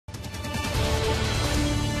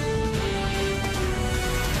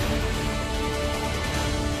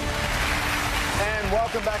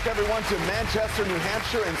Welcome back, everyone, to Manchester, New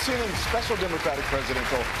Hampshire, and CNN's special Democratic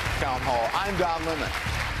presidential town hall. I'm Don Lemon.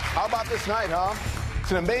 How about this night, huh?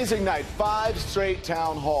 It's an amazing night. 5 straight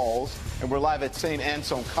town halls, and we're live at St.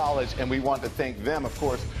 Anselm College, and we want to thank them, of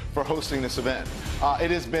course, for hosting this event.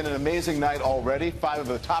 It has been an amazing night already. 5 of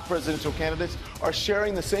the top presidential candidates are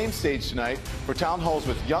sharing the same stage tonight for town halls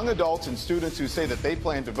with young adults and students who say that they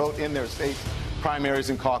plan to vote in their state's primaries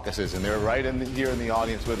and caucuses, and they're right here in the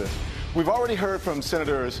audience with us. We've already heard from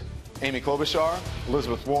Senators Amy Klobuchar,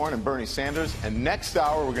 Elizabeth Warren, and Bernie Sanders, and next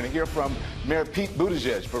hour we're going to hear from Mayor Pete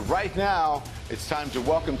Buttigieg. But right now, it's time to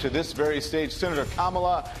welcome to this very stage Senator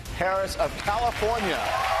Kamala Harris of California.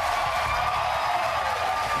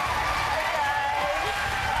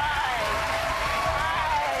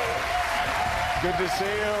 Good to see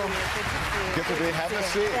you. Good to have a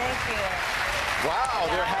seat. Thank you. Wow,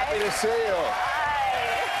 they're happy to see you.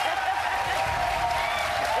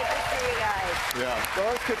 Yeah, well,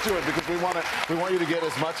 let's get to it because we want you to get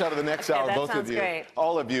as much out of the next hour, both of you, great.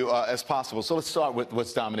 all of you, as possible. So let's start with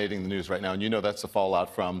what's dominating the news right now, and you know that's the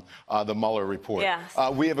fallout from the Mueller report. Yes.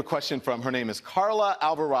 We have a question from, her name is Carla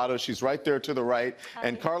Alvarado. She's right there to the right,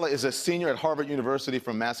 and Carla is a senior at Harvard University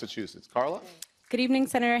from Massachusetts. Carla? Good evening,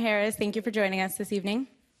 Senator Harris. Thank you for joining us this evening.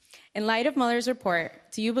 In light of Mueller's report,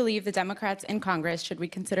 do you believe the Democrats in Congress should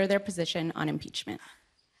reconsider their position on impeachment?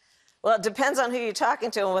 Well, it depends on who you're talking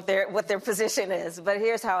to and what their position is. But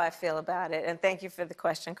here's how I feel about it. And thank you for the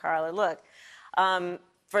question, Carla. Look,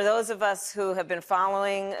 for those of us who have been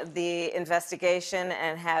following the investigation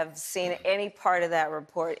and have seen any part of that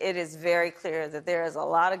report, it is very clear that there is a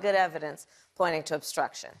lot of good evidence pointing to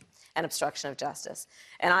obstruction and obstruction of justice.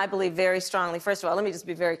 And I believe very strongly, first of all, let me just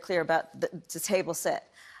be very clear about the table set.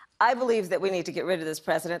 I believe that we need to get rid of this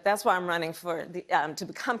president. That's why I'm running for to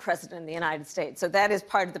become president of the United States. So that is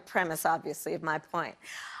part of the premise, obviously, of my point.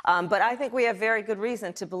 But I think we have very good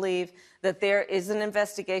reason to believe that there is an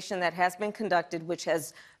investigation that has been conducted which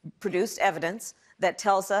has produced evidence that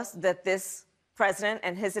tells us that this president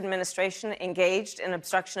and his administration engaged in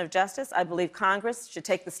obstruction of justice. I believe Congress should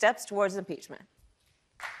take the steps towards impeachment.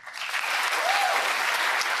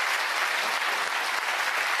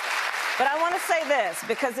 But I want to say this,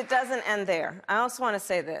 because it doesn't end there. I also want to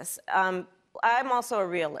say this. I'm also a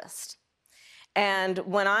realist. And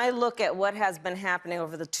when I look at what has been happening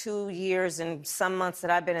over the 2 years and some months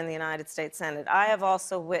that I've been in the United States Senate, I have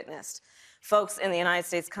also witnessed folks in the United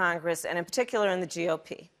States Congress, and in particular in the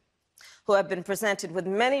GOP, who have been presented with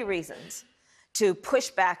many reasons to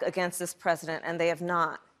push back against this president, and they have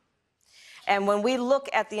not. And when we look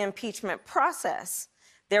at the impeachment process,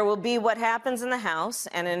 there will be what happens in the House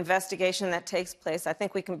and an investigation that takes place. I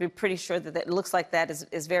think we can be pretty sure that it looks like that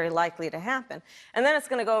is very likely to happen. And then it's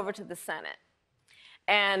going to go over to the Senate.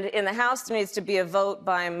 And in the House, there needs to be a vote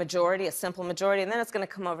by a majority, a simple majority, and then it's going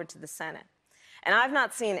to come over to the Senate. And I've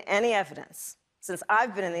not seen any evidence since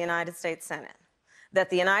I've been in the United States Senate that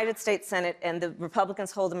the United States Senate and the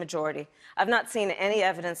Republicans hold a majority. I've not seen any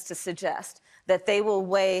evidence to suggest that they will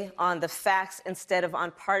weigh on the facts instead of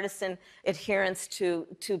on partisan adherence to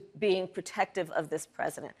being protective of this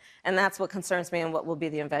president. And that's what concerns me and what will be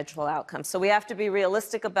the eventual outcome. So we have to be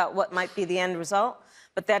realistic about what might be the end result,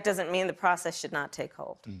 but that doesn't mean the process should not take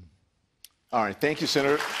hold. All right, thank you,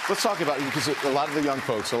 Senator. Let's talk about, because a lot of the young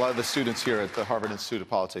folks, a lot of the students here at the Harvard Institute of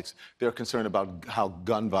Politics, they're concerned about how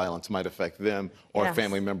gun violence might affect them or a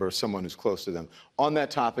family member or someone who's close to them. On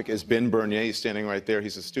that topic is Ben Bernier. He's standing right there.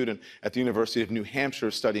 He's a student at the University of New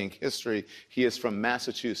Hampshire studying history. He is from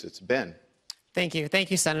Massachusetts. Ben. Thank you.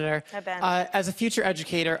 Thank you, Senator. Hi, Ben. As a future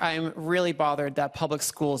educator, I'm really bothered that public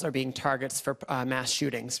schools are being targets for mass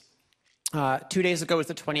shootings. 2 days ago was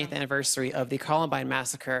the 20th anniversary of the Columbine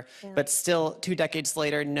massacre, but still 2 decades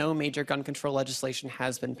later, no major gun control legislation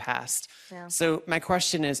has been passed. So my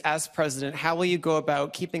question is, as president, how will you go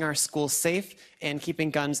about keeping our schools safe and keeping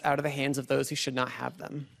guns out of the hands of those who should not have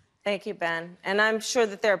them? Thank you, Ben. And I'm sure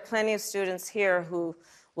that there are plenty of students here who,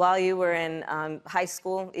 while you were in high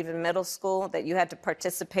school, even middle school, that you had to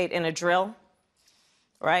participate in a drill,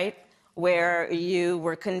 right? Where you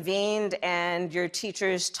were convened and your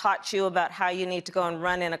teachers taught you about how you need to go and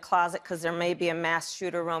run in a closet because there may be a mass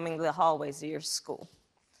shooter roaming the hallways of your school.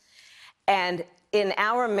 And in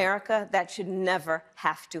our America, that should never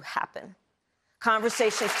have to happen.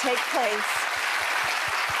 Conversations take place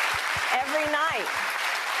every night.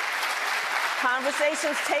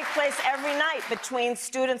 Conversations take place every night between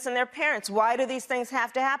students and their parents. Why do these things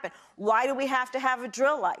have to happen? Why do we have to have a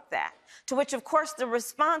drill like that? To which, of course, the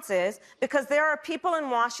response is because there are people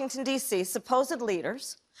in Washington, D.C., supposed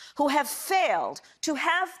leaders, who have failed to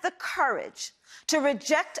have the courage to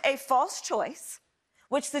reject a false choice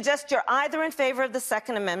which suggests you're either in favor of the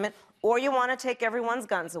Second Amendment or you want to take everyone's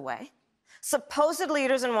guns away. Supposed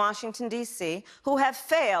leaders in Washington, D.C., who have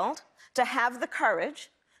failed to have the courage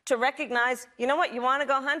to recognize, you know what, you want to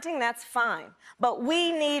go hunting, that's fine. But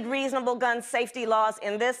we need reasonable gun safety laws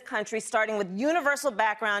in this country, starting with universal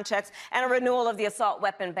background checks and a renewal of the assault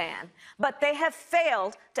weapon ban. But they have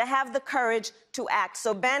failed to have the courage to act.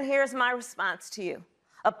 So, Ben, here's my response to you.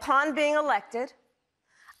 Upon being elected,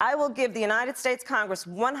 I will give the United States Congress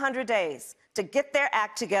 100 days to get their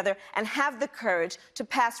act together and have the courage to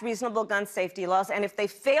pass reasonable gun safety laws. And if they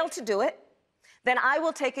fail to do it, then I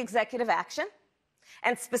will take executive action.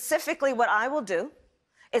 And specifically, what I will do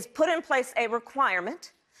is put in place a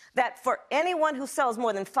requirement that for anyone who sells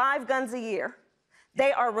more than 5 guns a year,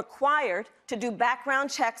 they are required to do background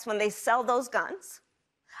checks when they sell those guns.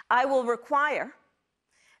 I will require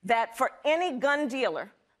that for any gun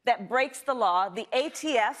dealer that breaks the law, the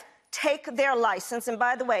ATF take their license. And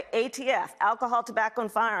by the way, ATF, alcohol, tobacco,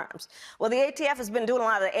 and firearms. Well, the ATF has been doing a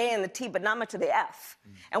lot of the A and the T, but not much of the F.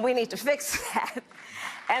 And we need to fix that.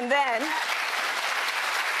 And then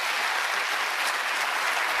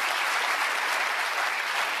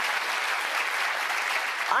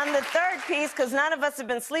on the third piece, because none of us have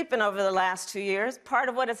been sleeping over the last 2 years, part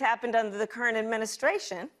of what has happened under the current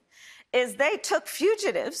administration is they took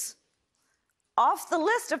fugitives off the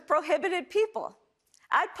list of prohibited people.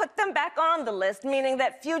 I'd put them back on the list, meaning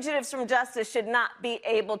that fugitives from justice should not be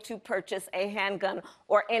able to purchase a handgun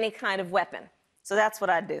or any kind of weapon. So that's what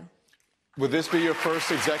I'd do. Would this be your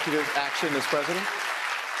first executive action as president?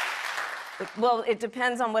 Well, it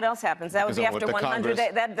depends on what else happens. That would be after 100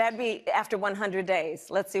 days. That'd be after 100 days.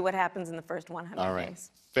 Let's see what happens in the first 100 days. All right.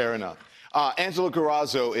 Fair enough. Angela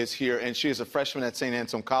Garrazzo is here, and she is a freshman at St.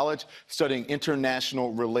 Anselm College studying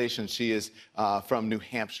international relations. She is from New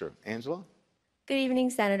Hampshire. Angela? Good evening,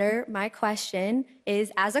 Senator. My question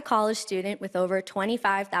is, as a college student with over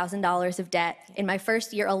 $25,000 of debt in my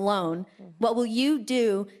first year alone, what will you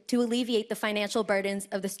do to alleviate the financial burdens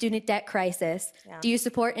of the student debt crisis? Yeah. Do you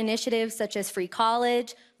support initiatives such as free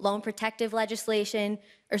college, loan protective legislation,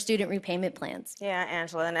 or student repayment plans? Yeah,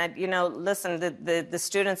 Angela, and you know, listen, the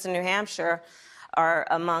students in New Hampshire are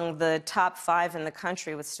among the top 5 in the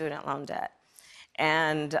country with student loan debt.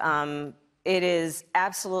 And it is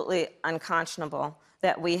absolutely unconscionable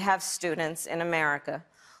that we have students in America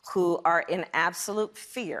who are in absolute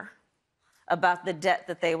fear about the debt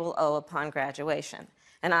that they will owe upon graduation.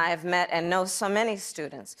 And I have met and know so many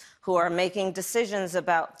students who are making decisions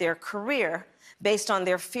about their career based on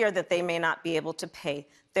their fear that they may not be able to pay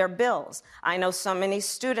their bills. I know so many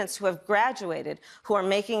students who have graduated who are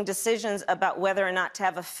making decisions about whether or not to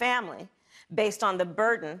have a family based on the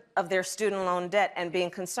burden of their student loan debt and being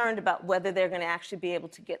concerned about whether they're going to actually be able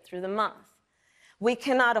to get through the month. We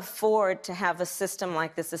cannot afford to have a system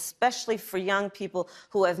like this, especially for young people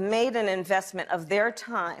who have made an investment of their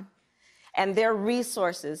time and their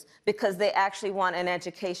resources because they actually want an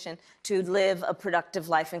education to live a productive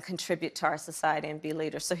life and contribute to our society and be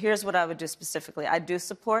leaders. So here's what I would do specifically. I do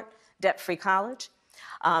support debt-free college.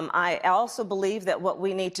 I also believe that what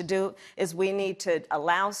we need to do is we need to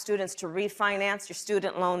allow students to refinance your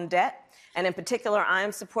student loan debt. And in particular, I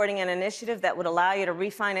am supporting an initiative that would allow you to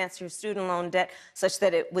refinance your student loan debt such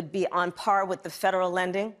that it would be on par with the federal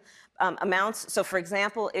lending amounts. So, for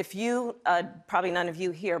example, if you, probably none of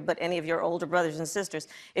you here, but any of your older brothers and sisters,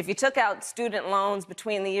 if you took out student loans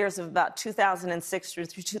between the years of about 2006 through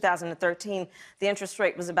 2013, the interest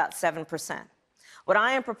rate was about 7%. What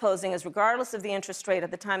I am proposing is, regardless of the interest rate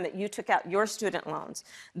at the time that you took out your student loans,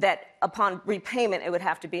 that upon repayment, it would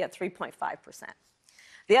have to be at 3.5%.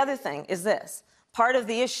 The other thing is this. Part of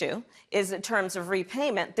the issue is, in terms of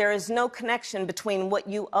repayment, there is no connection between what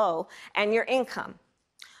you owe and your income.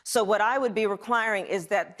 So what I would be requiring is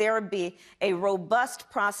that there be a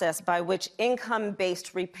robust process by which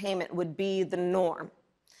income-based repayment would be the norm.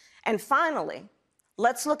 And finally,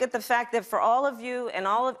 let's look at the fact that for all of you and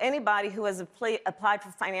anybody who has applied for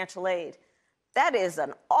financial aid, that is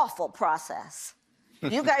an awful process.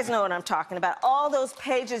 You guys know what I'm talking about. All those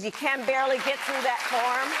pages, you can barely get through that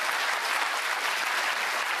form.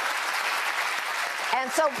 And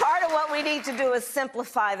so part of what we need to do is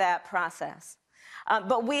simplify that process.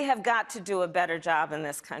 But we have got to do a better job in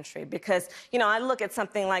this country because, you know, I look at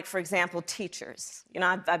something like, for example, teachers. You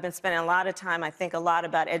know, I've been spending a lot of time, I think a lot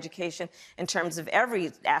about education in terms of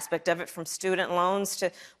every aspect of it, from student loans to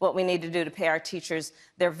what we need to do to pay our teachers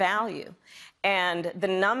their value. And the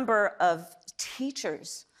number of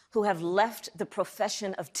teachers who have left the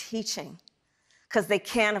profession of teaching because they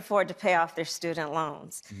can't afford to pay off their student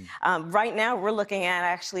loans. Right now, we're looking at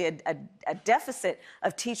actually a deficit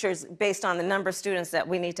of teachers based on the number of students that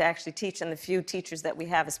we need to actually teach and the few teachers that we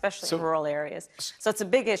have, especially in rural areas. So it's a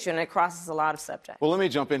big issue, and it crosses a lot of subjects. Well, let me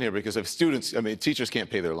jump in here, because if students, I mean, teachers can't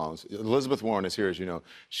pay their loans. Elizabeth Warren is here, as you know.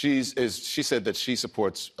 She said that she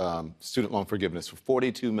supports student loan forgiveness for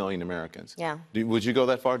 42 million Americans. Yeah. Would you go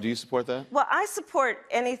that far? Do you support that? Well, I support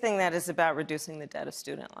anything that is about reducing the debt of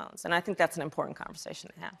student loans, and I think that's an important conversation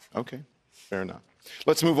to have. Okay, fair enough.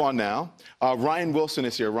 Let's move on now. Ryan Wilson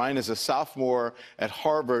is here. Ryan is a sophomore at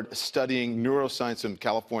Harvard studying neuroscience in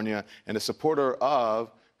California and a supporter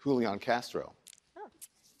of Julian Castro. Oh.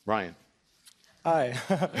 Ryan. Hi.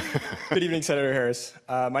 Good evening, Senator Harris.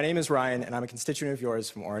 My name is Ryan, and I'm a constituent of yours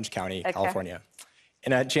from Orange County, California.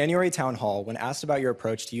 In a January town hall, when asked about your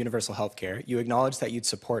approach to universal health care, you acknowledged that you'd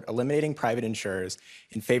support eliminating private insurers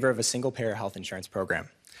in favor of a single-payer health insurance program.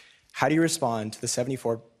 How do you respond to the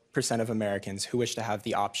 74% of Americans who wish to have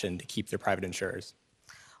the option to keep their private insurers?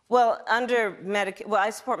 Well, I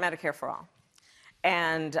support Medicare for all.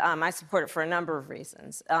 And I support it for a number of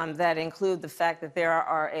reasons that include the fact that there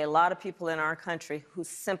are a lot of people in our country who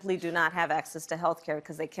simply do not have access to health care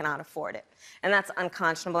because they cannot afford it. And that's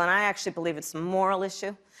unconscionable. And I actually believe it's a moral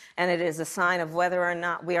issue, and it is a sign of whether or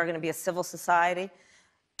not we are going to be a civil society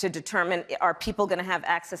to determine, are people going to have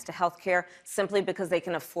access to health care simply because they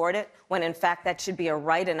can afford it, when in fact that should be a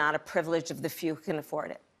right and not a privilege of the few who can afford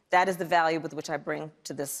it. That is the value with which I bring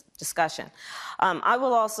to this discussion. I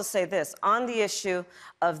will also say this, on the issue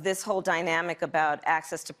of this whole dynamic about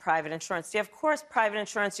access to private insurance. Yeah, of course, private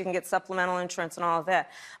insurance, you can get supplemental insurance and all of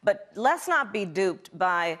that. But let's not be duped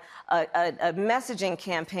by a messaging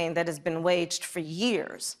campaign that has been waged for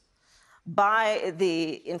years by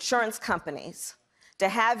the insurance companies to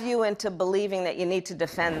have you into believing that you need to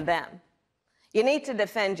defend them. You need to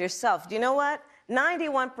defend yourself. Do you know what?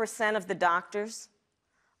 91% of the doctors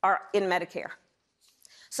are in Medicare.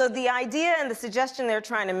 So the idea and the suggestion they're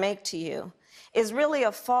trying to make to you is really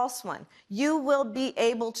a false one. You will be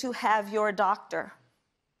able to have your doctor.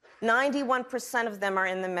 91% of them are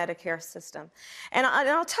in the Medicare system. And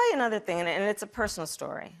I'll tell you another thing, and it's a personal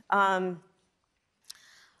story. My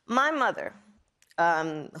mother,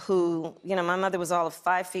 my mother was all of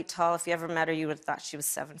 5 feet tall. If you ever met her, you would have thought she was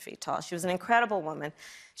 7 feet tall. She was an incredible woman.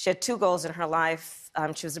 She had 2 goals in her life.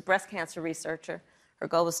 She was a breast cancer researcher. Her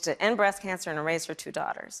goal was to end breast cancer and to raise her 2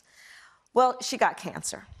 daughters. Well, she got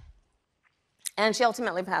cancer. And she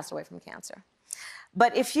ultimately passed away from cancer.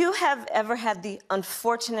 But if you have ever had the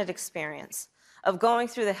unfortunate experience of going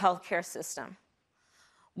through the healthcare system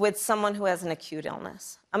with someone who has an acute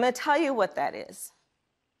illness, I'm going to tell you what that is.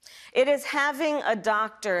 It is having a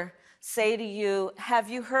doctor say to you, have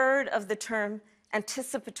you heard of the term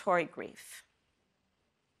anticipatory grief?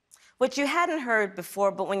 Which you hadn't heard before,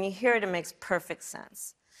 but when you hear it, it makes perfect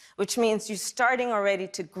sense, which means you're starting already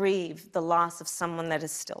to grieve the loss of someone that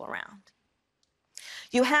is still around.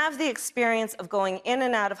 You have the experience of going in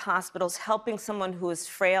and out of hospitals, helping someone who is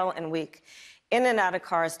frail and weak, in and out of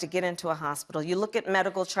cars to get into a hospital. You look at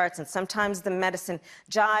medical charts, and sometimes the medicine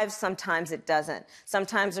jives, sometimes it doesn't.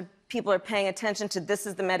 Sometimes people are paying attention to this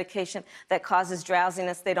is the medication that causes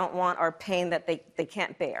drowsiness they don't want or pain that they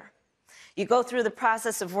can't bear. You go through the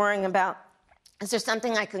process of worrying about, is there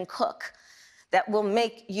something I can cook that will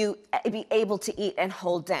make you be able to eat and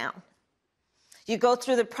hold down? You go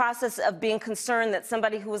through the process of being concerned that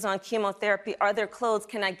somebody who is on chemotherapy, are their clothes,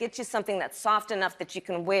 can I get you something that's soft enough that you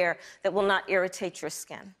can wear that will not irritate your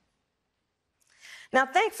skin? Now,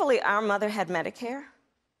 thankfully, our mother had Medicare.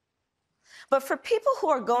 But for people who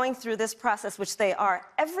are going through this process, which they are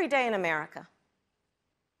every day in America,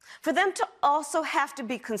 for them to also have to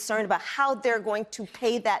be concerned about how they're going to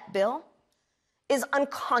pay that bill is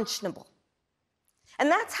unconscionable.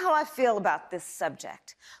 And that's how I feel about this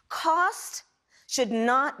subject. Cost should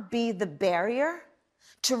not be the barrier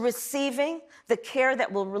to receiving the care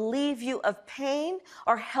that will relieve you of pain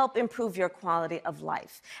or help improve your quality of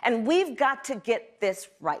life. And we've got to get this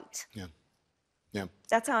right. Yeah. Yeah.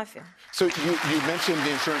 That's how I feel. So you mentioned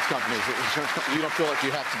the insurance companies. You don't feel like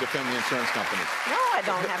you have to defend the insurance companies. No, I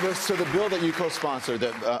don't have to. So the bill that you co-sponsored,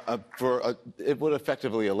 it would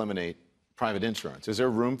effectively eliminate private insurance. Is there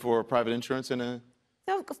room for private insurance in a...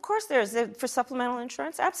 No, of course there is. For supplemental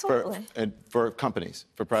insurance, absolutely. For companies,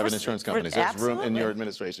 for private insurance companies. There's room in your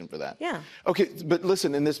administration for that. Yeah. Okay, but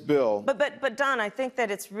listen, in this bill... But Don, I think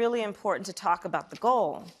that it's really important to talk about the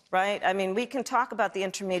goal, right? I mean, we can talk about the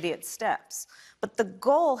intermediate steps, but the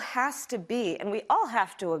goal has to be, and we all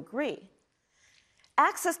have to agree,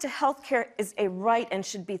 access to health care is a right and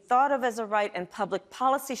should be thought of as a right, and public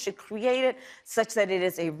policy should create it such that it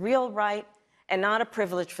is a real right and not a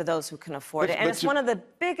privilege for those who can afford it. And it's one of the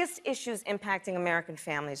biggest issues impacting American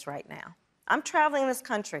families right now. I'm traveling this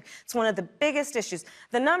country. It's one of the biggest issues.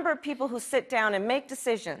 The number of people who sit down and make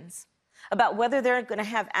decisions about whether they're going to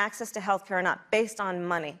have access to health care or not based on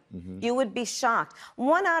money. You would be shocked.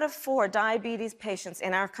 1 out of 4 diabetes patients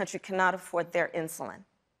in our country cannot afford their insulin.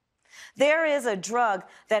 There is a drug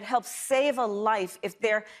that helps save a life if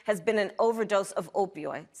there has been an overdose of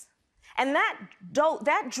opioids. And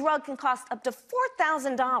that drug can cost up to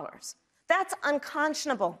 $4,000. That's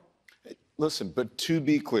unconscionable. Listen, but to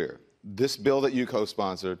be clear, this bill that you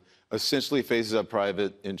co-sponsored essentially phases up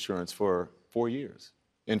private insurance for 4 years.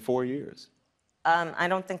 In 4 years. I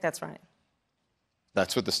don't think that's right.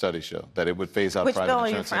 That's what the studies show, that it would phase out Which private bill are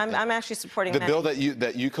insurance. you? I'm actually supporting the bill that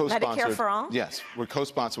you co-sponsored. Medicare for All? Yes, we're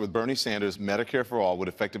co-sponsored with Bernie Sanders. Medicare for All would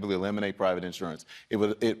effectively eliminate private insurance. It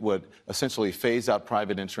would essentially phase out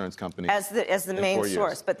private insurance companies as the main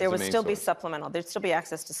source, but there would still be supplemental. There'd still be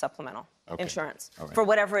access to supplemental insurance for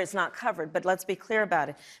whatever is not covered. But let's be clear about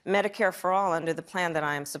it. Medicare for All, under the plan that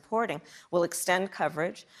I am supporting, will extend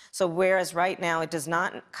coverage. So whereas right now it does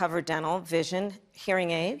not cover dental, vision,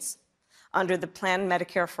 hearing aids, under the plan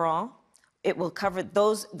Medicare for All, it will cover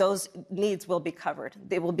those needs will be covered.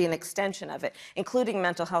 There will be an extension of it, including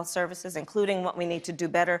mental health services, including what we need to do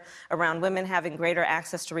better around women having greater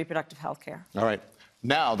access to reproductive health care. All right.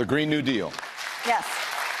 Now, the Green New Deal. Yes.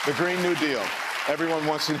 The Green New Deal. Everyone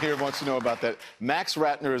wants to know about that. Max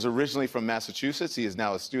Ratner is originally from Massachusetts. He is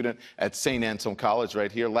now a student at St. Anselm College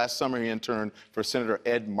right here. Last summer, he interned for Senator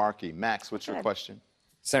Ed Markey. Max, what's your question?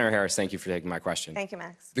 Senator Harris, thank you for taking my question. Thank you,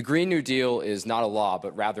 Max. The Green New Deal is not a law,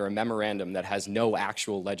 but rather a memorandum that has no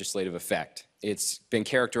actual legislative effect. It's been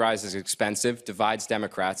characterized as expensive, divides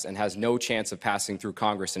Democrats, and has no chance of passing through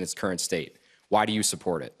Congress in its current state. Why do you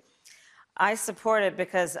support it? I support it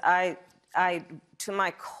because I to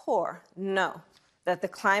my core, know that the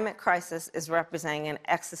climate crisis is representing an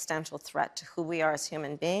existential threat to who we are as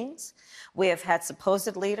human beings. We have had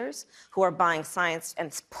supposed leaders who are buying science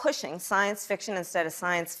and pushing science fiction instead of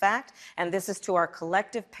science fact, and this is to our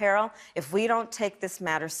collective peril if we don't take this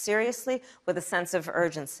matter seriously with a sense of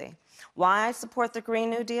urgency. Why I support the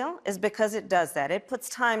Green New Deal is because it does that. It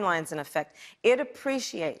puts timelines in effect. It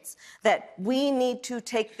appreciates that we need to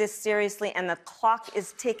take this seriously, and the clock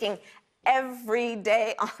is ticking every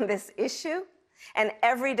day on this issue. And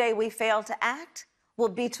every day we fail to act will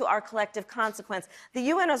be to our collective consequence. The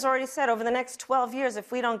UN has already said over the next 12 years,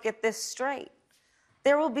 if we don't get this straight,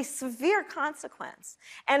 there will be severe consequence.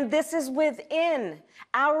 And this is within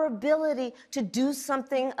our ability to do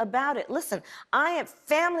something about it. Listen,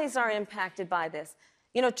 families are impacted by this.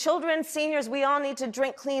 You know, children, seniors, we all need to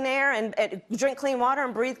drink clean air and drink clean water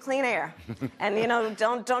and breathe clean air. And, you know,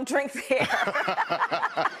 don't drink the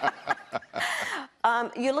air.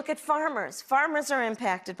 You look at farmers. Farmers are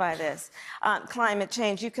impacted by this climate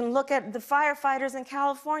change. You can look at the firefighters in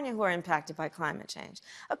California who are impacted by climate change.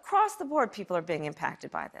 Across the board, people are being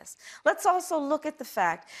impacted by this. Let's also look at the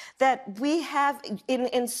fact that we have,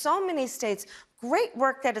 in so many states, great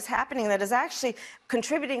work that is happening that is actually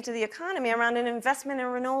contributing to the economy around an investment in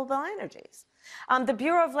renewable energies. The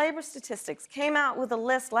Bureau of Labor Statistics came out with a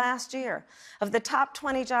list last year of the top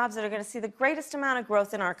 20 jobs that are going to see the greatest amount of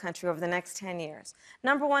growth in our country over the next 10 years.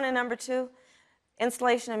 Number 1 and number 2,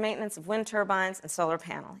 installation and maintenance of wind turbines and solar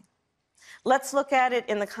paneling. Let's look at it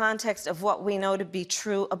in the context of what we know to be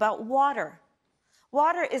true about water.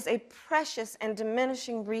 Water is a precious and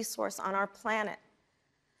diminishing resource on our planet.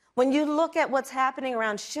 When you look at what's happening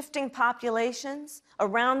around shifting populations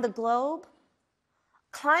around the globe,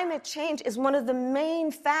 climate change is one of the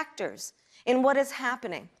main factors in what is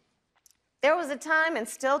happening. There was a time, and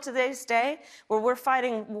still to this day, where we're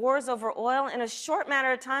fighting wars over oil. In a short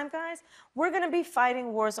matter of time, guys, we're going to be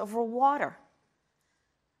fighting wars over water.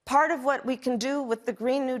 Part of what we can do with the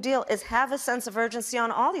Green New Deal is have a sense of urgency on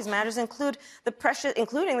all these matters, including the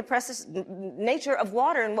precious nature of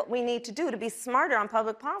water and what we need to do to be smarter on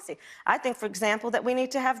public policy. I think, for example, that we need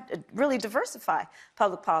to really diversify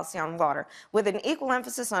public policy on water with an equal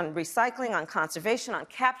emphasis on recycling, on conservation, on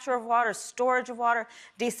capture of water, storage of water,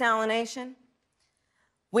 desalination.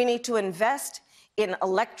 We need to invest in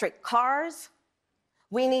electric cars.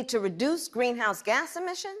 We need to reduce greenhouse gas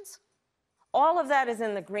emissions. All of that is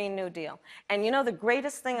in the Green New Deal. And you know the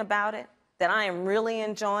greatest thing about it that I am really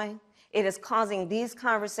enjoying? It is causing these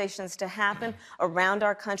conversations to happen around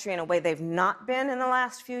our country in a way they've not been in the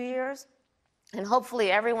last few years. And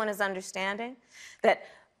hopefully everyone is understanding that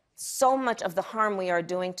so much of the harm we are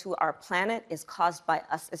doing to our planet is caused by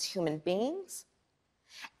us as human beings.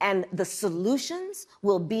 And the solutions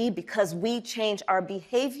will be because we change our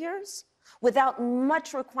behaviors. without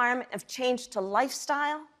much requirement of change to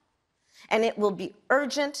lifestyle, and it will be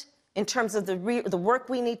urgent in terms of the work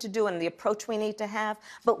we need to do and the approach we need to have,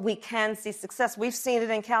 but we can see success. We've seen it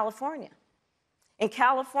in California. In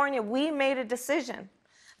California, we made a decision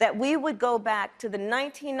that we would go back to the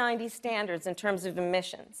 1990 standards in terms of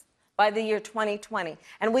emissions by the year 2020,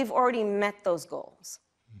 and we've already met those goals.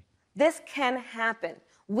 This can happen.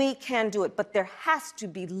 We can do it, but there has to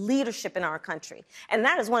be leadership in our country, and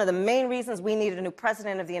that is one of the main reasons we need a new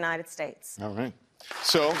president of the United States. All right.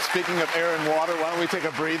 So, speaking of air and water, why don't we take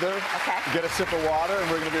a breather, get a sip of water,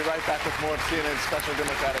 and we're going to be right back with more of CNN's Special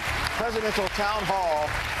Democratic Presidential Town Hall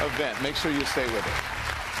event. Make sure you stay with it.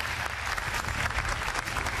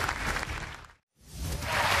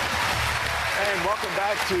 And welcome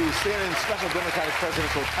back to CNN's Special Democratic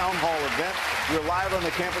Presidential Town Hall event. We're live on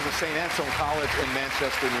the campus of St. Anselm College in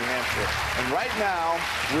Manchester, New Hampshire. And right now,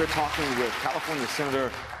 we're talking with California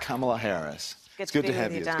Senator Kamala Harris. It's good to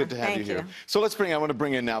have you. It's good to have you here. So I want to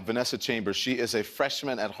bring in now Vanessa Chambers. She is a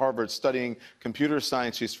freshman at Harvard studying computer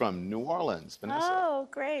science. She's from New Orleans. Vanessa. Oh,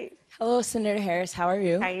 great. Hello, Senator Harris. How are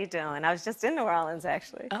you? How you doing? I was just in New Orleans,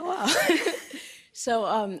 actually. Oh, wow.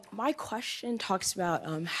 So my question talks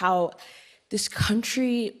about how this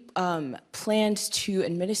country plans to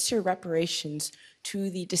administer reparations to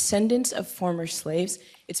the descendants of former slaves.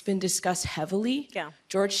 It's been discussed heavily. Yeah.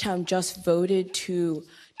 Georgetown just voted to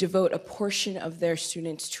devote a portion of their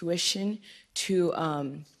students' tuition to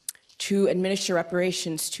administer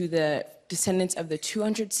reparations to the descendants of the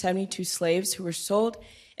 272 slaves who were sold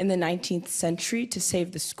in the 19th century to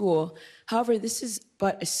save the school. However, this is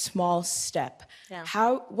but a small step. Yeah.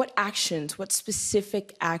 What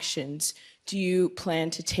specific actions do you plan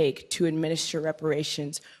to take to administer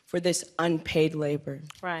reparations for this unpaid labor?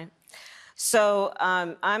 Right. So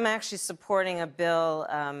I'm actually supporting a bill.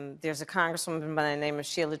 There's a congresswoman by the name of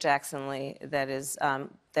Sheila Jackson Lee that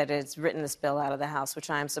has written this bill out of the House, which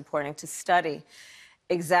I am supporting, to study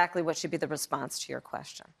exactly what should be the response to your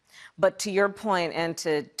question. But to your point, and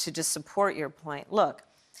to just support your point, look,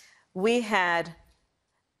 we had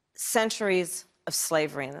centuries of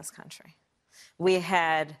slavery in this country. We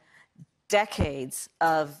had decades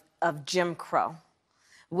of Jim Crow.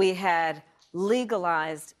 We had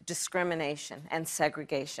legalized discrimination and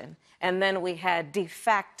segregation. And then we had de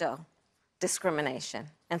facto discrimination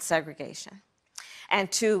and segregation. And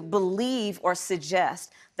to believe or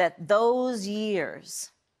suggest that those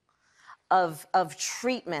years of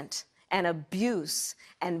treatment and abuse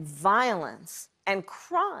and violence and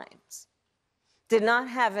crimes did not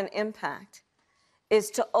have an impact is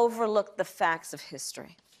to overlook the facts of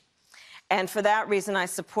history. And for that reason, I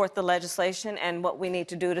support the legislation and what we need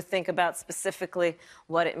to do to think about specifically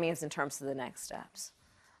what it means in terms of the next steps.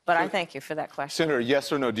 But I thank you for that question. Senator,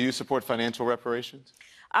 yes or no, do you support financial reparations?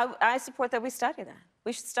 I support that we study that.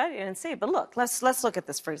 We should study it and see. But look, let's look at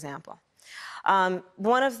this, for example.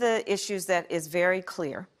 One of the issues that is very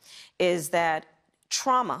clear is that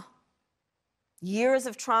trauma, years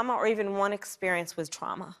of trauma or even one experience with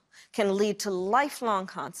trauma, can lead to lifelong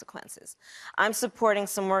consequences. I'm supporting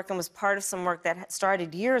some work and was part of some work that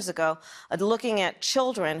started years ago looking at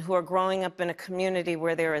children who are growing up in a community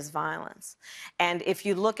where there is violence. And if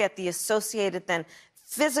you look at the associated then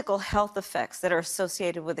physical health effects that are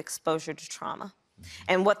associated with exposure to trauma,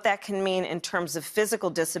 and what that can mean in terms of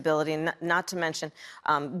physical disability, and not to mention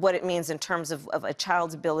what it means in terms of a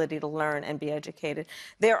child's ability to learn and be educated.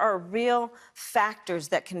 There are real factors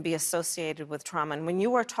that can be associated with trauma. And when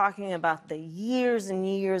you are talking about the years and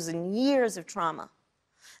years and years of trauma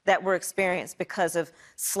that were experienced because of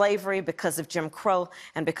slavery, because of Jim Crow,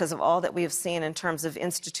 and because of all that we have seen in terms of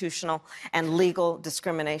institutional and legal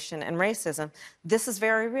discrimination and racism, this is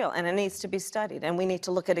very real, and it needs to be studied. And we need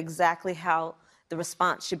to look at exactly how the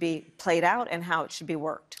response should be played out and how it should be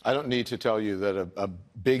worked. I don't need to tell you that a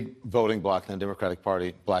big voting bloc in the Democratic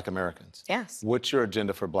Party, Black Americans. Yes. What's your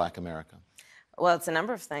agenda for Black America? Well, it's a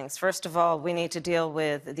number of things. First of all, we need to deal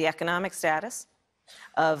with the economic status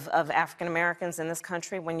of African Americans in this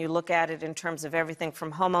country. When you look at it in terms of everything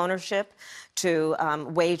from home ownership to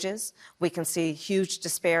wages, we can see huge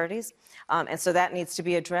disparities. And so that needs to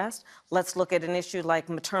be addressed. Let's look at an issue like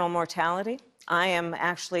maternal mortality. I am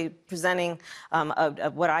actually presenting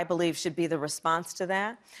what I believe should be the response to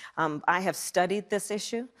that. I have studied this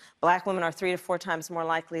issue. Black women are 3 to 4 times more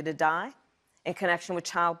likely to die in connection with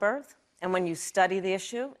childbirth. And when you study the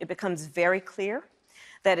issue, it becomes very clear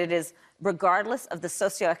that it is regardless of the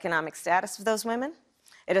socioeconomic status of those women,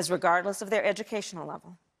 it is regardless of their educational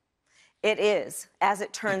level. It is, as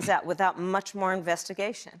it turns out, without much more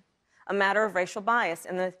investigation, a matter of racial bias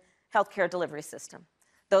in the healthcare delivery system.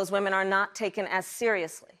 Those women are not taken as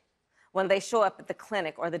seriously when they show up at the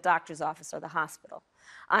clinic or the doctor's office or the hospital.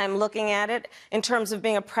 I'm looking at it in terms of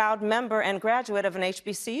being a proud member and graduate of an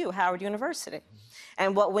HBCU, Howard University,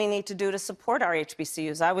 and what we need to do to support our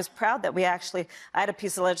HBCUs. I was proud that I had a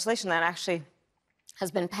piece of legislation that actually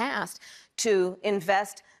has been passed to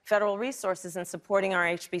invest federal resources in supporting our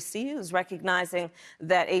HBCUs, recognizing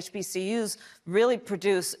that HBCUs really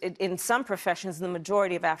produce, in some professions, the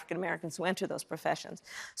majority of African Americans who enter those professions.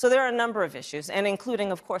 So there are a number of issues, and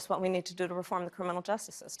including, of course, what we need to do to reform the criminal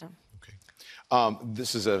justice system. Okay.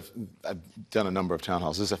 I've done a number of town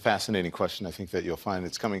halls. This is a fascinating question, I think, that you'll find.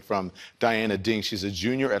 It's coming from Diana Ding. She's a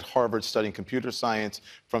junior at Harvard studying computer science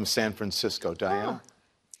from San Francisco. Diana? Oh.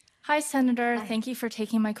 Hi, Senator. Hi. Thank you for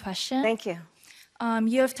taking my question. Thank you.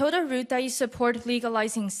 You have told Ruth that you support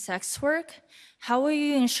legalizing sex work. How will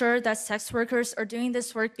you ensure that sex workers are doing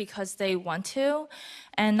this work because they want to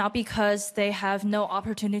and not because they have no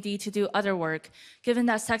opportunity to do other work, given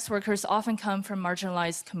that sex workers often come from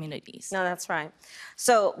marginalized communities? No, that's right.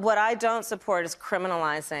 So what I don't support is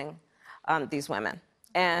criminalizing these women.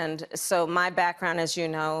 And so my background, as you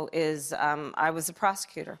know, is I was a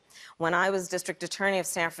prosecutor. When I was district attorney of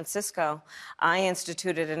San Francisco, I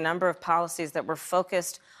instituted a number of policies that were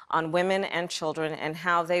focused on women and children and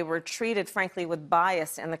how they were treated, frankly, with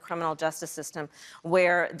bias in the criminal justice system,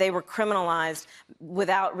 where they were criminalized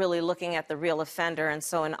without really looking at the real offender. And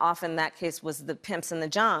so often that case was the pimps and the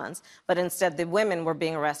johns, but instead the women were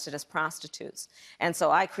being arrested as prostitutes. And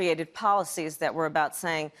so I created policies that were about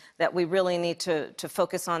saying that we really need to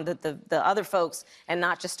focus on the other folks and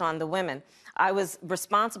not just on the women. I was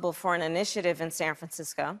responsible for an initiative in San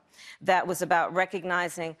Francisco that was about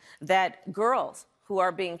recognizing that girls who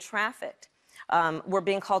are being trafficked were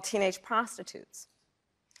being called teenage prostitutes,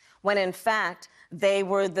 when in fact they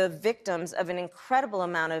were the victims of an incredible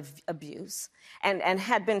amount of abuse and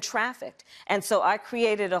had been trafficked. And so I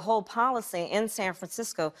created a whole policy in San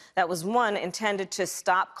Francisco that was, one, intended to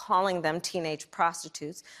stop calling them teenage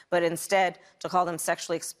prostitutes, but instead to call them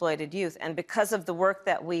sexually exploited youth. And because of the work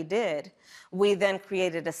that we did, we then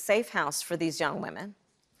created a safe house for these young women,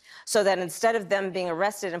 so that instead of them being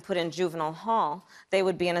arrested and put in juvenile hall, they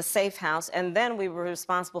would be in a safe house. And then we were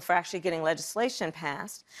responsible for actually getting legislation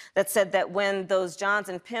passed that said that when those johns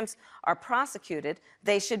and pimps are prosecuted,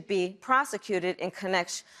 they should be prosecuted in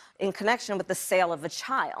connection with the sale of a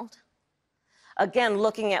child. Again,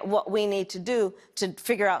 looking at what we need to do to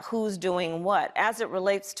figure out who's doing what. As it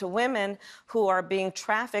relates to women who are being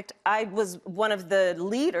trafficked, I was one of the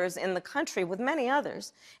leaders in the country, with many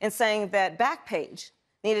others, in saying that Backpage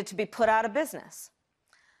needed to be put out of business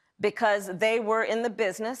because they were in the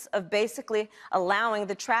business of basically allowing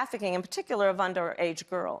the trafficking, in particular of underage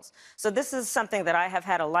girls. So this is something that I have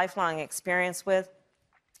had a lifelong experience with,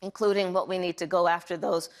 including what we need to go after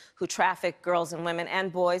those who traffic girls and women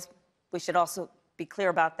and boys. We should also be clear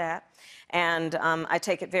about that. And I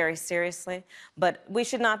take it very seriously. But we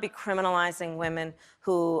should not be criminalizing women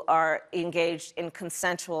who are engaged in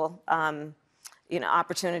consensual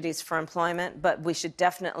opportunities for employment, but we should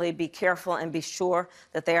definitely be careful and be sure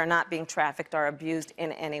that they are not being trafficked or abused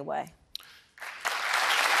in any way.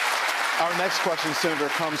 Our next question, Senator,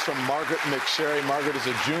 comes from Margaret McSherry. Margaret is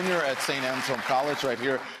a junior at St. Anselm College right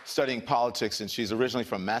here studying politics, and she's originally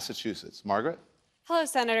from Massachusetts. Margaret? Hello,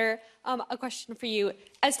 Senator. A question for you.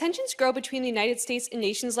 As tensions grow between the United States and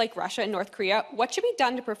nations like Russia and North Korea, what should be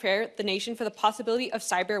done to prepare the nation for the possibility of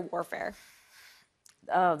cyber warfare?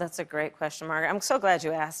 Oh, that's a great question, Margaret. I'm so glad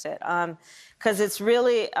you asked it, because it's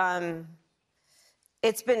really,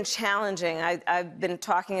 it's been challenging. I've been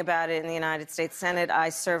talking about it in the United States Senate. I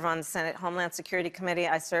serve on the Senate Homeland Security Committee.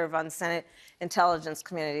 I serve on the Senate Intelligence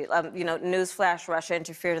Committee. Newsflash, Russia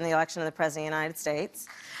interfered in the election of the President of the United States.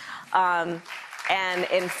 And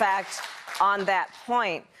in fact, on that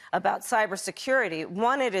point about cybersecurity,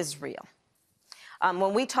 one, it is real.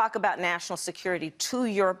 When we talk about national security, to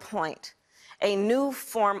your point, a new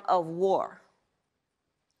form of war,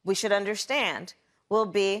 we should understand, will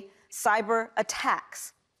be cyber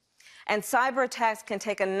attacks. And cyber attacks can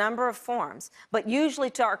take a number of forms, but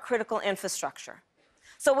usually to our critical infrastructure.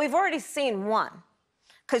 So we've already seen one,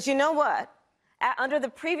 because you know what? Under the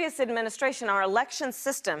previous administration, our election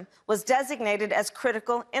system was designated as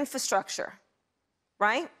critical infrastructure,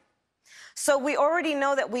 right? So we already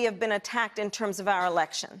know that we have been attacked in terms of our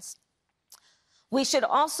elections. We should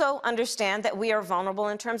also understand that we are vulnerable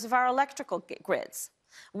in terms of our electrical grids.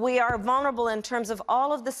 We are vulnerable in terms of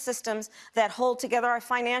all of the systems that hold together our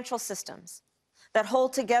financial systems, that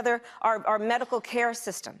hold together our medical care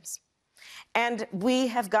systems. And we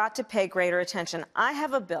have got to pay greater attention. I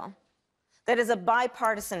have a bill that is a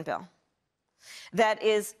bipartisan bill that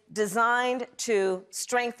is designed to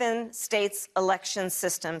strengthen states' election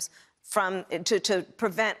systems to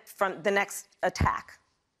prevent from the next attack.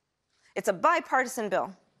 It's a bipartisan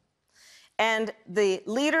bill. And the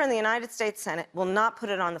leader in the United States Senate will not put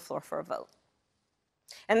it on the floor for a vote.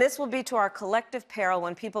 And this will be to our collective peril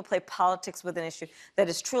when people play politics with an issue that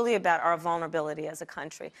is truly about our vulnerability as a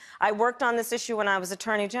country. I worked on this issue when I was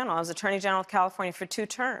Attorney General. I was Attorney General of California for 2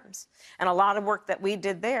 terms. And a lot of work that we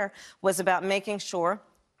did there was about making sure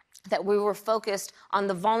that we were focused on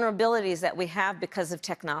the vulnerabilities that we have because of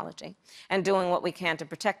technology and doing what we can to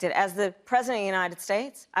protect it. As the President of the United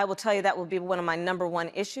States, I will tell you that will be one of my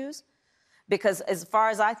 #1 issues. Because as far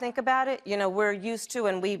as I think about it, you know, we're used to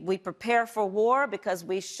and we prepare for war because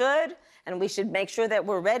we should, and we should make sure that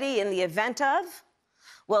we're ready in the event of.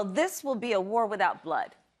 Well, this will be a war without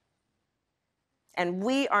blood. And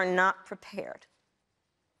we are not prepared.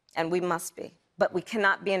 And we must be. But we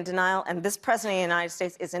cannot be in denial, and this President of the United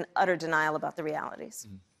States is in utter denial about the realities.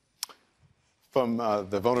 From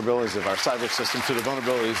the vulnerabilities of our cyber system to the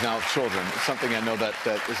vulnerabilities now of children, it's something I know that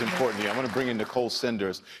is important to you. I want to bring in Nicole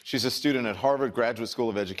Cinders. She's a student at Harvard Graduate School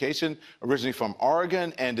of Education, originally from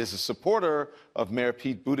Oregon, and is a supporter of Mayor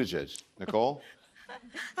Pete Buttigieg. Nicole?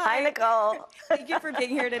 Hi, Nicole. Thank you for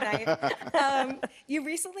being here tonight. You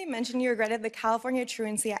recently mentioned you regretted the California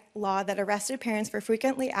truancy law that arrested parents for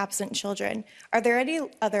frequently absent children. Are there any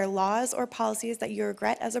other laws or policies that you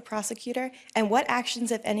regret as a prosecutor? And what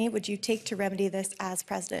actions, if any, would you take to remedy this as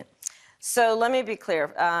president? So let me be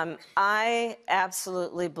clear. I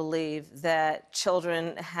absolutely believe that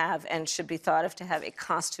children have and should be thought of to have a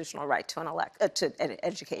constitutional right to an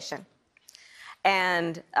education.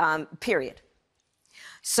 And period.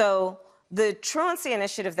 So the truancy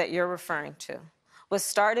initiative that you're referring to was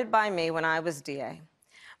started by me when I was DA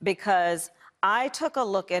because I took a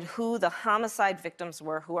look at who the homicide victims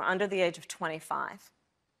were who were under the age of 25.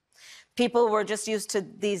 People were just used to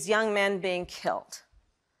these young men being killed.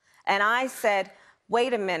 And I said,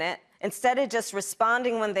 wait a minute, instead of just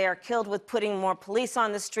responding when they are killed with putting more police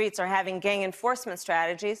on the streets or having gang enforcement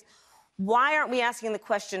strategies, why aren't we asking the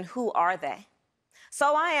question, who are they?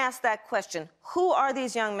 So I asked that question, who are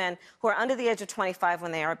these young men who are under the age of 25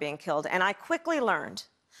 when they are being killed? And I quickly learned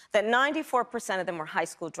that 94% of them were high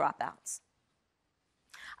school dropouts.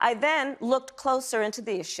 I then looked closer into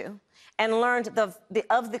the issue and learned of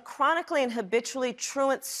the chronically and habitually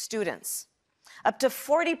truant students, up to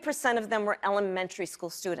 40% of them were elementary school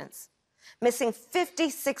students, missing 50,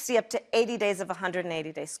 60, up to 80 days of a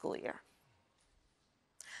 180-day school year.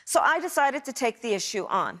 So I decided to take the issue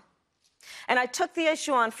on. And I took the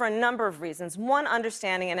issue on for a number of reasons. One,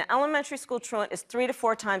 understanding an elementary school truant is 3 to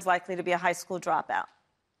 4 times likely to be a high school dropout.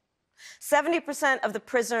 70% of the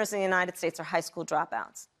prisoners in the United States are high school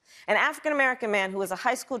dropouts. An African-American man who is a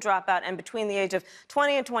high school dropout and between the age of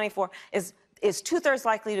 20 and 24 is 2/3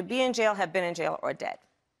 likely to be in jail, have been in jail, or dead.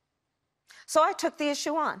 So I took the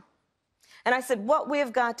issue on. And I said, what we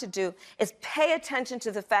have got to do is pay attention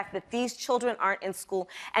to the fact that these children aren't in school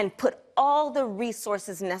and put all the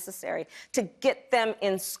resources necessary to get them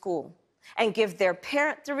in school and give their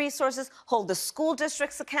parent the resources, hold the school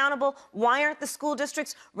districts accountable. Why aren't the school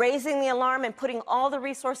districts raising the alarm and putting all the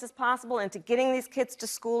resources possible into getting these kids to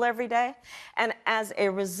school every day? And as a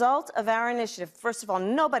result of our initiative, first of all,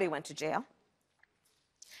 nobody went to jail.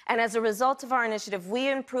 And as a result of our initiative, we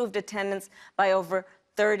improved attendance by over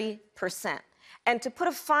 30%. And to put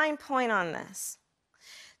a fine point on this,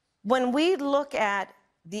 when we look at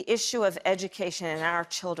the issue of education in our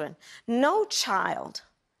children, no child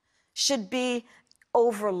should be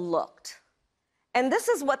overlooked. And this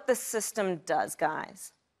is what the system does,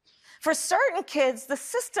 guys. For certain kids, the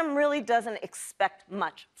system really doesn't expect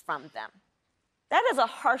much from them. That is a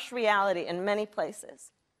harsh reality in many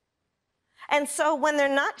places. And so when they're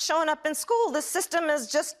not showing up in school, the system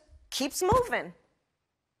just keeps moving.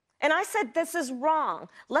 And I said, this is wrong.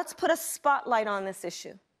 Let's put a spotlight on this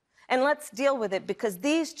issue. And let's deal with it because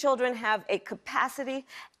these children have a capacity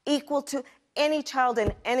equal to any child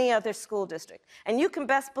in any other school district. And you can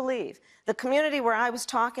best believe the community where I was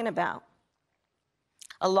talking about,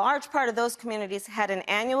 a large part of those communities had an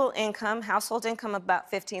annual income, household income of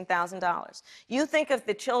about $15,000. You think of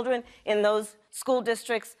the children in those school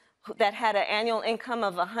districts that had an annual income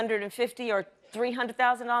of $150,000 or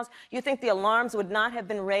 $300,000, you think the alarms would not have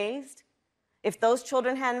been raised if those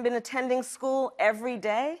children hadn't been attending school every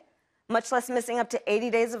day, much less missing up to 80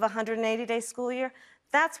 days of a 180-day school year?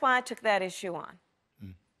 That's why I took that issue on.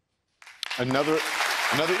 Another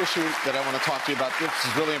issue that I want to talk to you about, this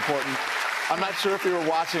is really important. I'm not sure if you were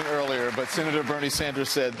watching earlier, but Senator Bernie Sanders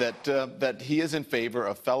said that he is in favor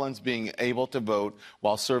of felons being able to vote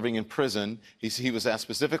while serving in prison. He was asked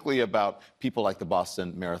specifically about people like the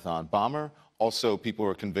Boston Marathon bomber, also people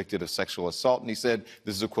who are convicted of sexual assault. And he said,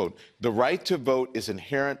 this is a quote, "The right to vote is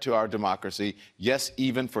inherent to our democracy, yes,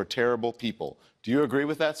 even for terrible people." Do you agree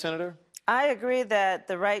with that, Senator? I agree that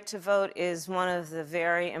the right to vote is one of the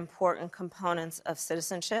very important components of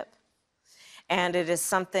citizenship. And it is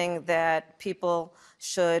something that people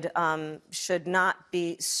should not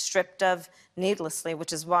be stripped of needlessly,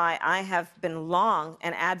 which is why I have been long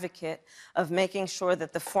an advocate of making sure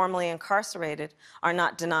that the formerly incarcerated are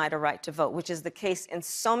not denied a right to vote, which is the case in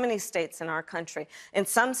so many states in our country. In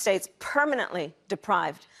some states, permanently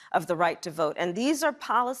deprived of the right to vote. And these are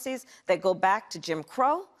policies that go back to Jim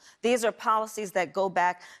Crow. These are policies that go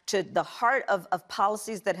back to the heart of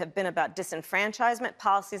policies that have been about disenfranchisement,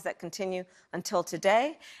 policies that continue until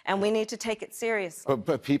today, and we need to take it seriously.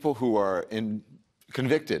 But people who are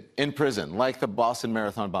convicted in prison, like the Boston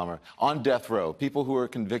Marathon bomber, on death row, people who are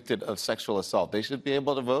convicted of sexual assault, they should be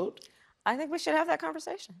able to vote? I think we should have that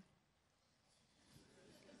conversation.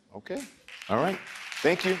 Okay. All right.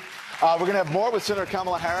 Thank you. We're going to have more with Senator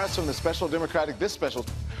Kamala Harris from the special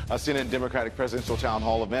CNN Democratic Presidential Town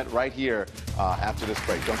Hall event right here after this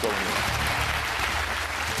break. Don't go anywhere.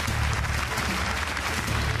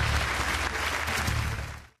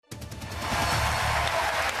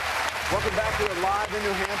 Welcome back. We're live in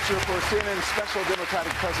New Hampshire for CNN's special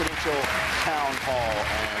Democratic Presidential Town Hall.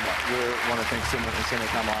 And we want to thank Senator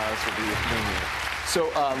Kamala Harris for being here.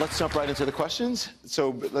 So let's jump right into the questions.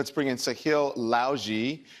 So let's bring in Sahil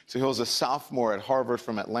Lauji. Sahil's a sophomore at Harvard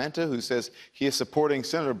from Atlanta who says he is supporting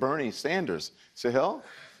Senator Bernie Sanders. Sahil?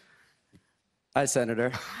 Hi, Senator.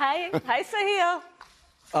 Hi. Hi,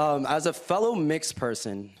 Sahil. As a fellow mixed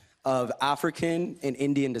person of African and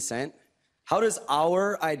Indian descent, how does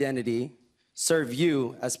our identity serve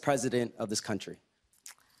you as president of this country?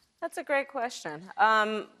 That's a great question.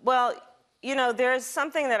 Well, you know, there's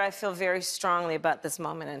something that I feel very strongly about this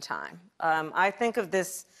moment in time. I think of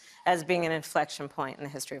this as being an inflection point in the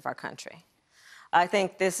history of our country. I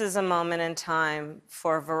think this is a moment in time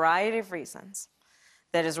for a variety of reasons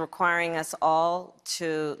that is requiring us all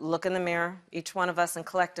to look in the mirror, each one of us and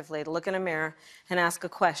collectively, to look in a mirror and ask a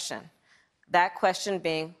question. That question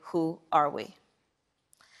being, who are we?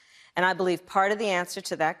 And I believe part of the answer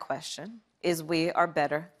to that question is we are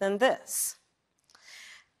better than this.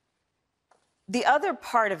 The other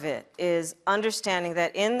part of it is understanding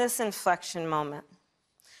that in this inflection moment,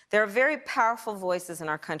 there are very powerful voices in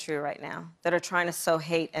our country right now that are trying to sow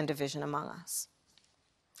hate and division among us.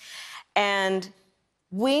 And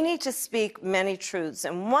we need to speak many truths,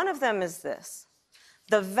 and one of them is this.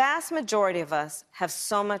 The vast majority of us have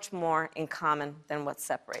so much more in common than what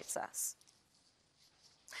separates us.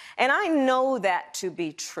 And I know that to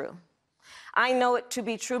be true. I know it to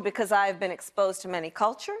be true because I've been exposed to many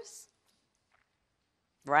cultures.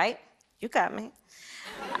 Right? You got me.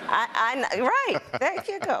 Right, there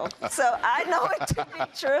you go. So I know it to be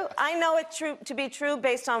true. I know it to be true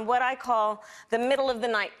based on what I call the middle of the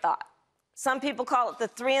night thought. Some people call it the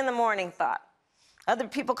 3 in the morning thought. Other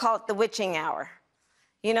people call it the witching hour.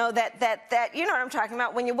 You know, you know what I'm talking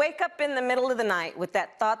about, when you wake up in the middle of the night with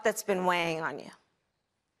that thought that's been weighing on you.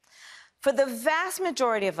 For the vast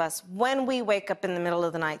majority of us, when we wake up in the middle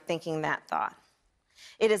of the night thinking that thought,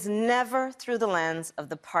 it is never through the lens of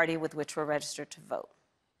the party with which we're registered to vote.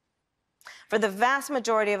 For the vast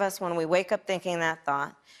majority of us, when we wake up thinking that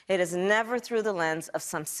thought, it is never through the lens of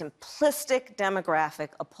some simplistic demographic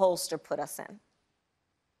a pollster put us in.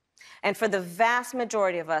 And for the vast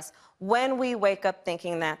majority of us, when we wake up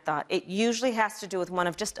thinking that thought, it usually has to do with one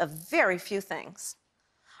of just a very few things.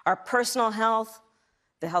 Our personal health,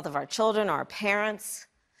 the health of our children, our parents.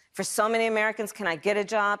 For so many Americans, can I get a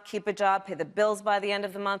job, keep a job, pay the bills by the end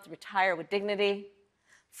of the month, retire with dignity?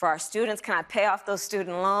 For our students, can I pay off those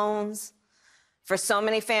student loans? For so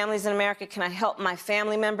many families in America, can I help my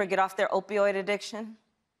family member get off their opioid addiction?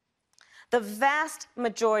 The vast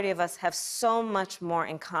majority of us have so much more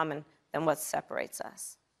in common than what separates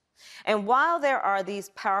us. And while there are these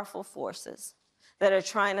powerful forces that are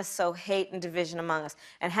trying to sow hate and division among us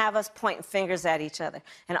and have us pointing fingers at each other,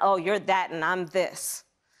 and oh, you're that and I'm this,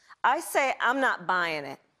 I say, I'm not buying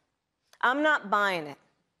it. I'm not buying it.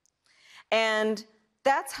 And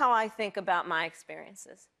that's how I think about my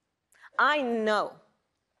experiences. I know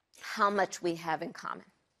how much we have in common.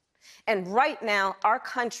 And right now, our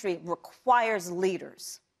country requires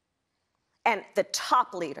leaders, and the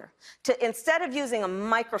top leader, to, instead of using a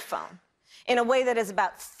microphone in a way that is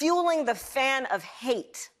about fueling the fan of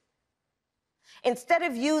hate, instead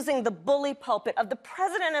of using the bully pulpit of the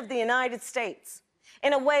President of the United States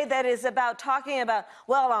in a way that is about talking about,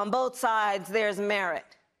 well, on both sides, there's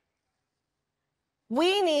merit.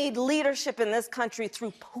 We need leadership in this country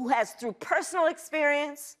who has, through personal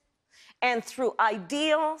experience and through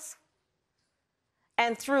ideals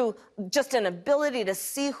and through just an ability to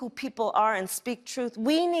see who people are and speak truth.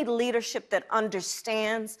 We need leadership that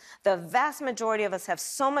understands the vast majority of us have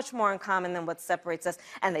so much more in common than what separates us,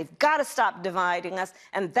 and they've got to stop dividing us,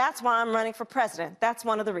 and that's why I'm running for president. That's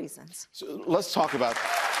one of the reasons. So let's talk about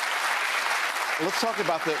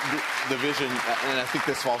the vision, and I think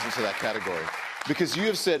this falls into that category. Because you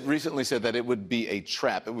have recently said that it would be a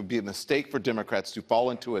trap, it would be a mistake for Democrats to fall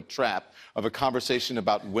into a trap of a conversation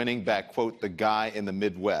about winning back, quote, the guy in the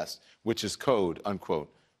Midwest, which is code,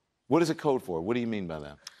 unquote. What is it code for? What do you mean by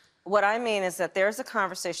that? What I mean is that there's a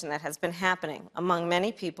conversation that has been happening among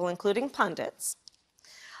many people, including pundits,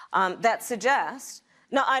 that suggests,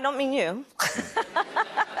 no, I don't mean you.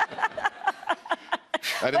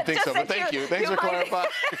 I didn't think so, but thank you. Thanks for clarifying.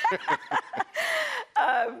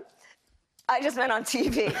 I just meant on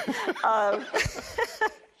TV.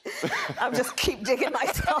 I'm just keep digging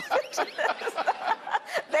myself into this.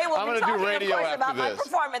 They will be talking, of course, about my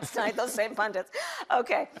performance tonight, those same pundits.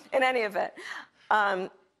 Okay, in any event,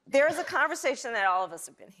 there is a conversation that all of us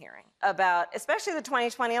have been hearing about, especially the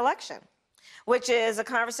 2020 election, which is a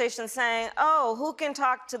conversation saying, oh, who can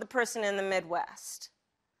talk to the person in the Midwest?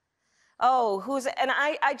 Oh, and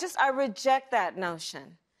I reject that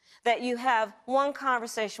notion that you have one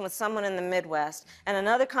conversation with someone in the Midwest and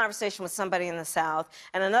another conversation with somebody in the South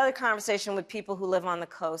and another conversation with people who live on the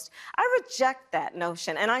coast. I reject that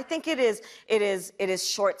notion, and I think it is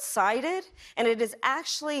short-sighted, and it is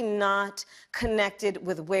actually not connected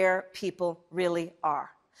with where people really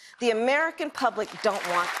are. The American public don't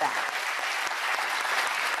want that.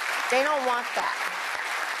 They don't want that.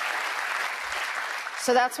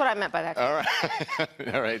 So that's what I meant by that. All right.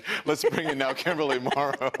 All right. Let's bring in now Kimberly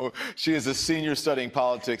Morrow. She is a senior studying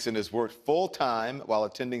politics and has worked full-time while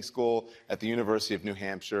attending school at the University of New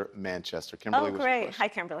Hampshire, Manchester. Kimberly, oh, great. Hi,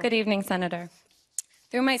 Kimberly. Good evening, Senator.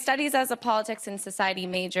 Through my studies as a politics and society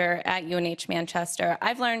major at UNH Manchester,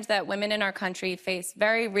 I've learned that women in our country face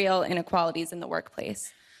very real inequalities in the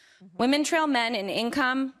workplace. Women trail men in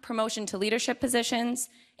income, promotion to leadership positions,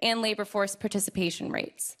 and labor force participation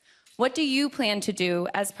rates. What do you plan to do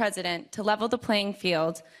as president to level the playing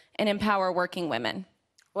field and empower working women?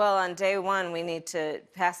 Well, on day one, we need to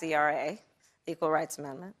pass the ERA, the Equal Rights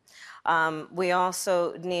Amendment. We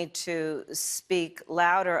also need to speak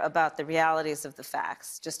louder about the realities of the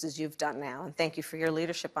facts, just as you've done now. And thank you for your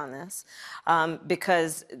leadership on this,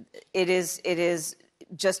 because it is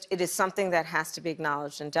something that has to be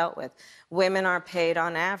acknowledged and dealt with. Women are paid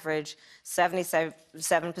on average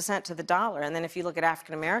 77% to the dollar. And then if you look at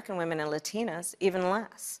African American women and Latinas, even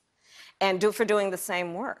less. And for doing the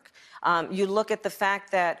same work. You look at the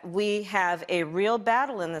fact that we have a real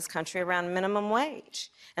battle in this country around minimum wage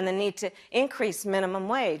and the need to increase minimum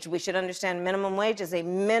wage. We should understand minimum wage is a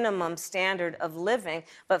minimum standard of living,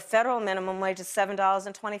 but federal minimum wage is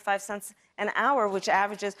 $7.25 an hour, which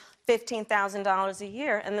averages $15,000 a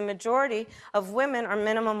year, and the majority of women are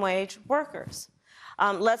minimum wage workers.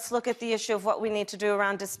 Let's look at the issue of what we need to do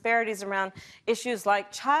around disparities around issues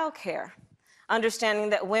like childcare, understanding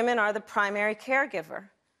that women are the primary caregiver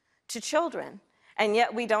to children, and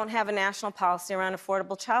yet we don't have a national policy around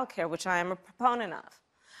affordable childcare, which I am a proponent of.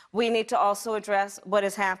 We need to also address what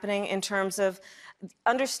is happening in terms of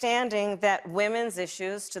understanding that women's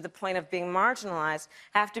issues, to the point of being marginalized,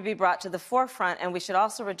 have to be brought to the forefront, and we should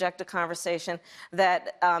also reject a conversation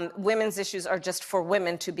that women's issues are just for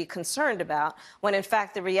women to be concerned about, when in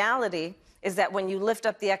fact the reality is that when you lift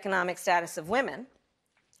up the economic status of women,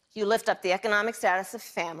 you lift up the economic status of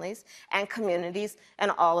families and communities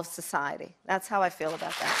and all of society. That's how I feel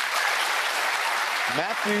about that.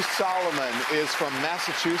 Matthew Solomon is from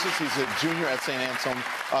Massachusetts. He's a junior at St. Anselm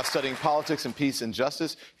studying politics and peace and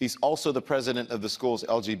justice. He's also the president of the school's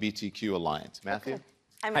LGBTQ Alliance. Matthew? Okay.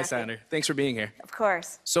 Hi, Senator. Thanks for being here. Of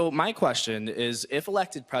course. So my question is, if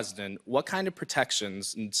elected president, what kind of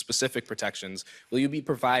protections and specific protections will you be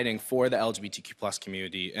providing for the LGBTQ plus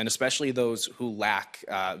community, and especially those who lack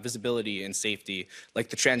visibility and safety, like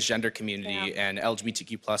the transgender community and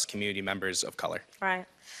LGBTQ plus community members of color? Right.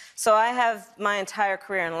 So I have my entire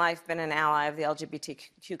career in life been an ally of the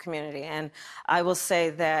LGBTQ community, and I will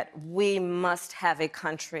say that we must have a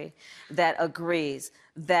country that agrees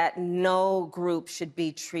that no group should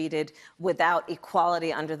be treated without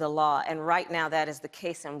equality under the law. And right now that is the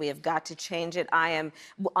case, and we have got to change it. I am,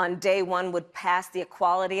 on day one, would pass the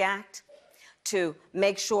Equality Act to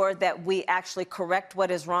make sure that we actually correct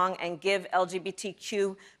what is wrong and give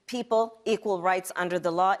LGBTQ people equal rights under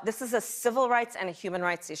the law. This is a civil rights and a human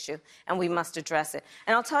rights issue, and we must address it.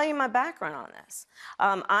 And I'll tell you my background on this.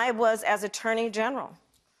 I was as Attorney General.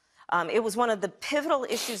 It was one of the pivotal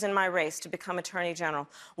issues in my race to become Attorney General,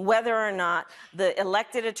 whether or not the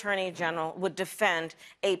elected Attorney General would defend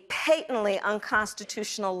a patently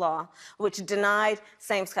unconstitutional law which denied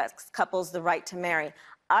same-sex couples the right to marry.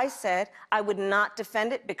 I said I would not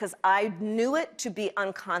defend it because I knew it to be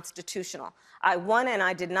unconstitutional. I won and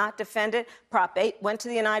I did not defend it. Prop 8 went to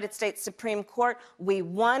the United States Supreme Court. We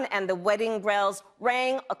won and the wedding bells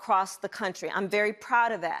rang across the country. I'm very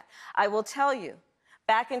proud of that. I will tell you,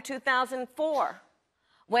 back in 2004,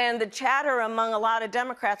 when the chatter among a lot of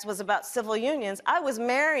Democrats was about civil unions, I was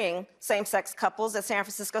marrying same-sex couples at San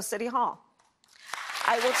Francisco City Hall.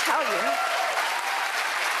 I will tell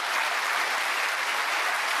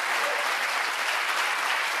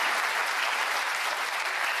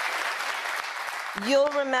you, you'll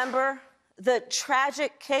remember the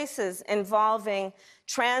tragic cases involving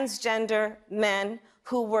transgender men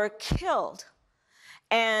who were killed.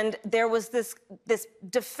 And there was this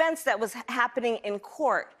defense that was happening in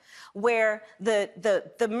court where the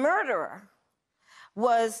murderer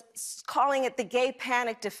was calling it the gay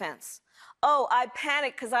panic defense. Oh, I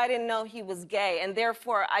panicked because I didn't know he was gay, and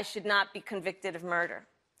therefore I should not be convicted of murder.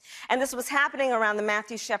 And this was happening around the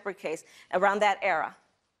Matthew Shepard case, around that era.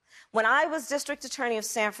 When I was district attorney of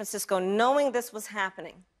San Francisco, knowing this was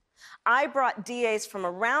happening, I brought DAs from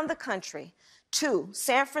around the country to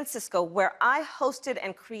San Francisco, where I hosted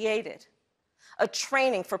and created a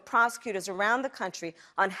training for prosecutors around the country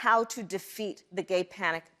on how to defeat the gay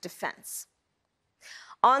panic defense.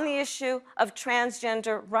 On the issue of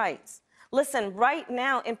transgender rights, listen, right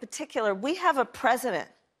now in particular, we have a president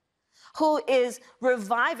who is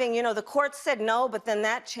reviving, you know, the court said no, but then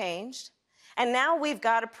that changed. And now we've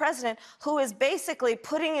got a president who is basically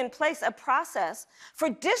putting in place a process for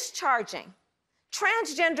discharging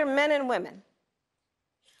transgender men and women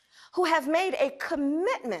who have made a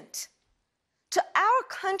commitment to our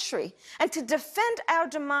country and to defend our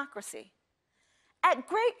democracy at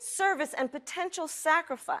great service and potential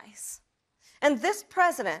sacrifice. And this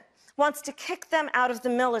president wants to kick them out of the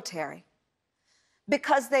military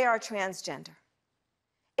because they are transgender.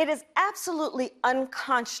 It is absolutely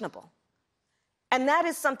unconscionable. And that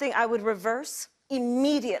is something I would reverse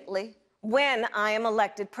immediately when I am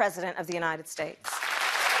elected President of the United States.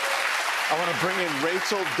 I want to bring in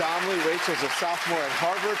Rachel Donnelly. Rachel's a sophomore at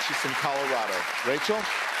Harvard. She's from Colorado. Rachel?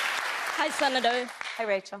 Hi, Senator. Hi,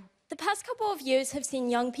 Rachel. The past couple of years have seen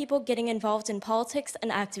young people getting involved in politics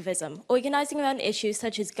and activism, organizing around issues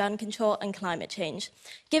such as gun control and climate change.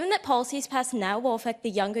 Given that policies passed now will affect the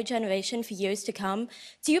younger generation for years to come,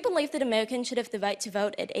 do you believe that Americans should have the right to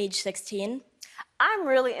vote at age 16? I'm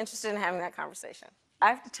really interested in having that conversation. I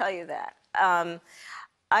have to tell you that.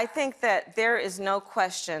 I think that there is no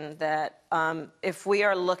question that if we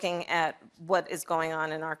are looking at what is going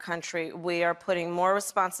on in our country, we are putting more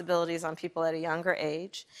responsibilities on people at a younger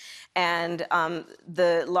age. And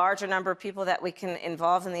the larger number of people that we can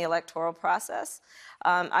involve in the electoral process,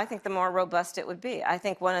 I think the more robust it would be. I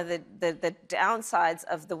think one of the downsides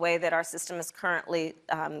of the way that our system is currently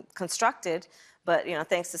constructed, but you know,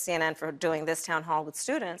 thanks to CNN for doing this town hall with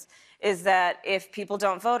students, is that if people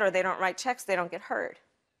don't vote or they don't write checks, they don't get heard.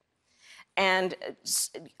 And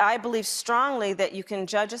I believe strongly that you can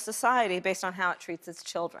judge a society based on how it treats its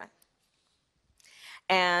children.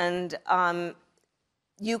 And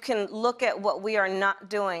you can look at what we are not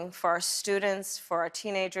doing for our students, for our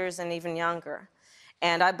teenagers, and even younger.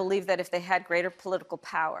 And I believe that if they had greater political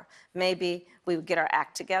power, maybe we would get our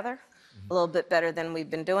act together a little bit better than we've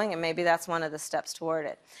been doing, and maybe that's one of the steps toward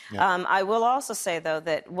it. Yeah. I will also say, though,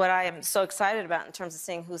 that what I am so excited about in terms of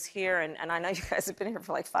seeing who's here, and I know you guys have been here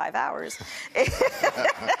for like 5 hours, is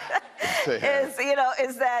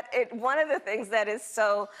that one of the things that is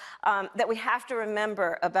so, that we have to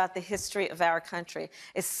remember about the history of our country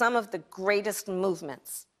is some of the greatest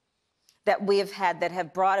movements that we have had that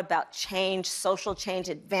have brought about change, social change,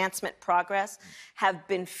 advancement, progress, have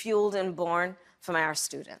been fueled and born from our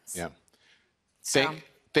students. Yeah.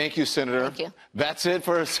 Thank you, Senator. Thank you. That's it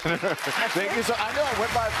for Senator. Thank you. So I know I went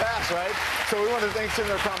by fast, right? So we want to thank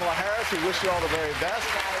Senator Kamala Harris. We wish you all the very best.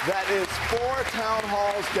 That is 4 town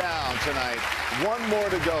halls down tonight. 1 more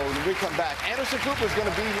to go. When we come back, Anderson Cooper is going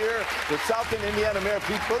to be here with South Bend, Indiana Mayor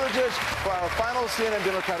Pete Buttigieg for our final CNN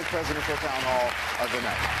Democratic presidential town hall of the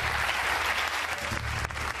night.